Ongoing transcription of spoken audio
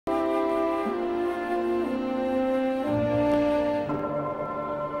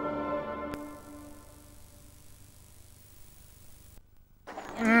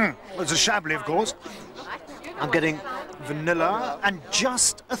Apples are Chablis, of course. I'm getting vanilla and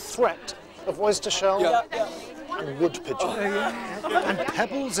just a threat of oyster shell and wood pigeon. And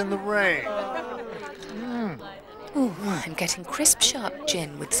pebbles in the rain. Ooh, I'm getting crisp, sharp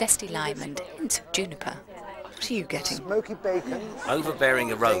gin with zesty lime and hints of juniper. What are you getting? Smoky bacon.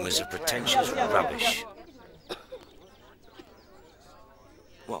 Overbearing aromas of pretentious rubbish.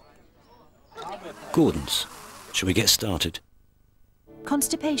 What? Gordon's. Shall we get started?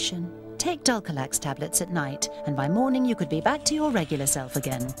 Constipation? Take Dulcolax tablets at night, and by morning you could be back to your regular self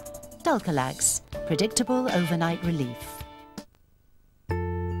again. Dulcolax. Predictable overnight relief.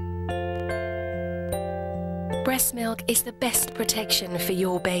 Breast milk is the best protection for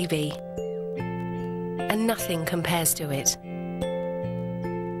your baby, and nothing compares to it.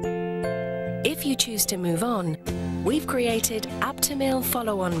 If you choose to move on, we've created Aptamil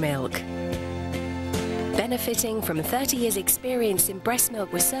follow-on milk. Benefiting from 30 years' experience in breast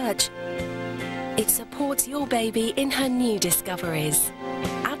milk research, it supports your baby in her new discoveries.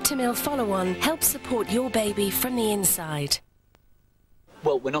 Aptamil follow-on helps support your baby from the inside.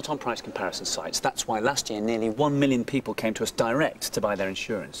 Well, we're not on price comparison sites. That's why last year nearly 1 million people came to us direct to buy their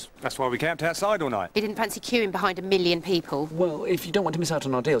insurance. That's why we camped outside all night. You didn't fancy queuing behind 1 million people? Well, if you don't want to miss out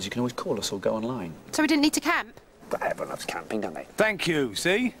on our deals, you can always call us or go online. So we didn't need to camp? But everyone loves camping, don't they? Thank you,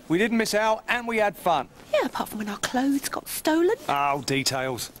 see? We didn't miss out and we had fun. Yeah, apart from when our clothes got stolen. Oh,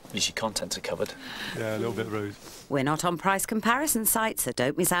 details. At least your contents are covered. Yeah, a little bit rude. We're not on price comparison sites, so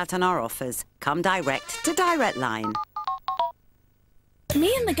don't miss out on our offers. Come direct to Direct Line.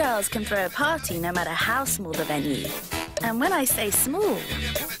 Me and the girls can throw a party no matter how small the venue. And when I say small,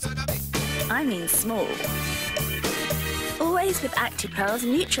 I mean small. Always with ActiPearls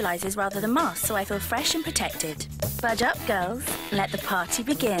neutralises rather than masks, so I feel fresh and protected. Budge up, girls. Let the party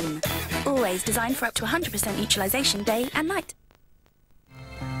begin. Always designed for up to 100% neutralisation day and night.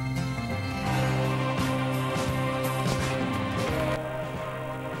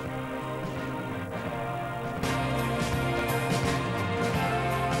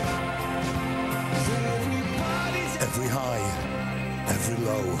 Every high, every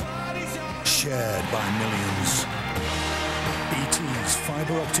low, shared by millions. BT's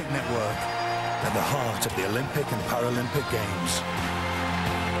fibre optic network at the heart of the Olympic and Paralympic Games.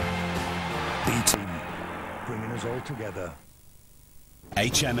 BT, bringing us all together.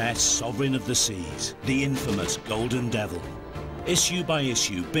 HMS Sovereign of the Seas, the infamous Golden Devil. Issue by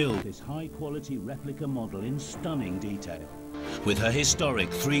issue, build this high-quality replica model in stunning detail. With her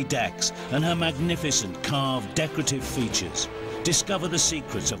historic 3 decks and her magnificent carved decorative features, discover the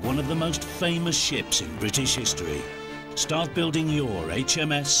secrets of one of the most famous ships in British history. Start building your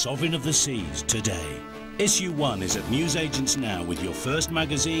HMS Sovereign of the Seas today. Issue 1 is at newsagents now with your first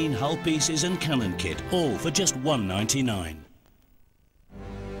magazine, hull pieces and cannon kit, all for just £1.99.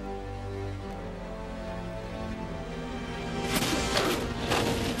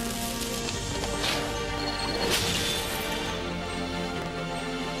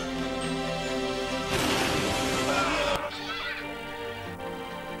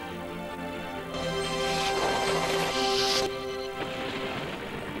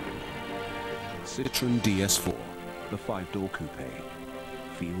 Citroen DS4, the 5-door coupe.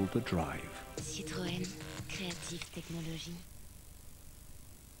 Feel the drive. Citroen, créative technologie.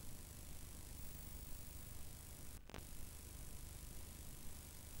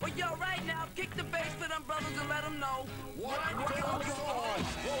 Well, yo, right now, kick the bass for them brothers and let them know. What goes on?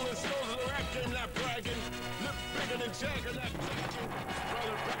 Rolling stones are acting, not bragging. Look bigger than Jagger, not bragging.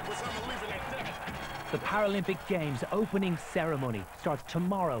 Brother backwards, I'm leaving like that. The Paralympic Games Opening Ceremony starts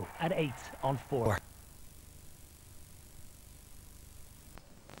tomorrow at 8 on 4.